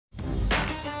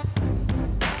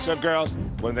So girls,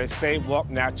 when they say walk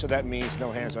natural, that means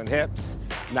no hands on hips,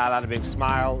 not a lot of big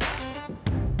smiles.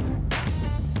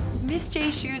 Miss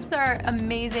J's shoes are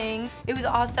amazing. It was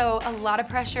also a lot of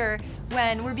pressure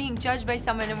when we're being judged by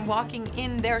someone and walking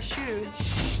in their shoes.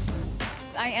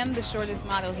 I am the shortest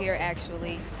model here,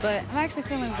 actually, but I'm actually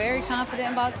feeling very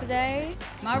confident about today.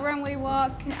 My runway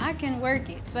walk, I can work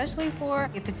it, especially for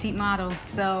a petite model.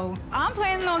 So I'm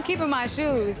planning on keeping my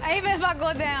shoes. Even if I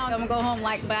go down, I'm gonna go home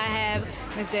like, but I have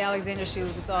Miss J. Alexander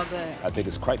shoes. It's all good. I think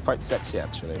it's quite sexy,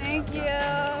 actually. Thank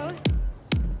you.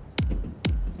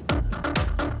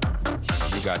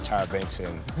 You got Tyra Banks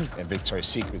and Victoria's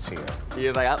Secrets here. He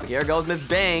was like, oh, here goes Miss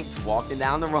Banks walking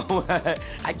down the runway.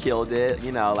 I killed it,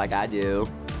 you know, like I do.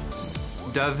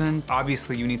 Devin,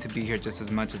 obviously you need to be here just as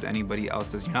much as anybody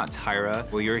else does. You're not Tyra.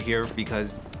 Well, you're here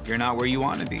because you're not where you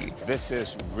want to be. This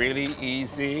is really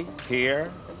easy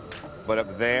here, but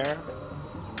up there,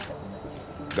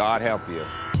 God help you.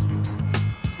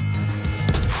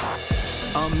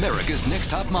 America's Next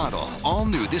Top Model, all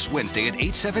new this Wednesday at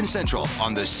 8/7 Central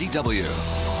on the CW.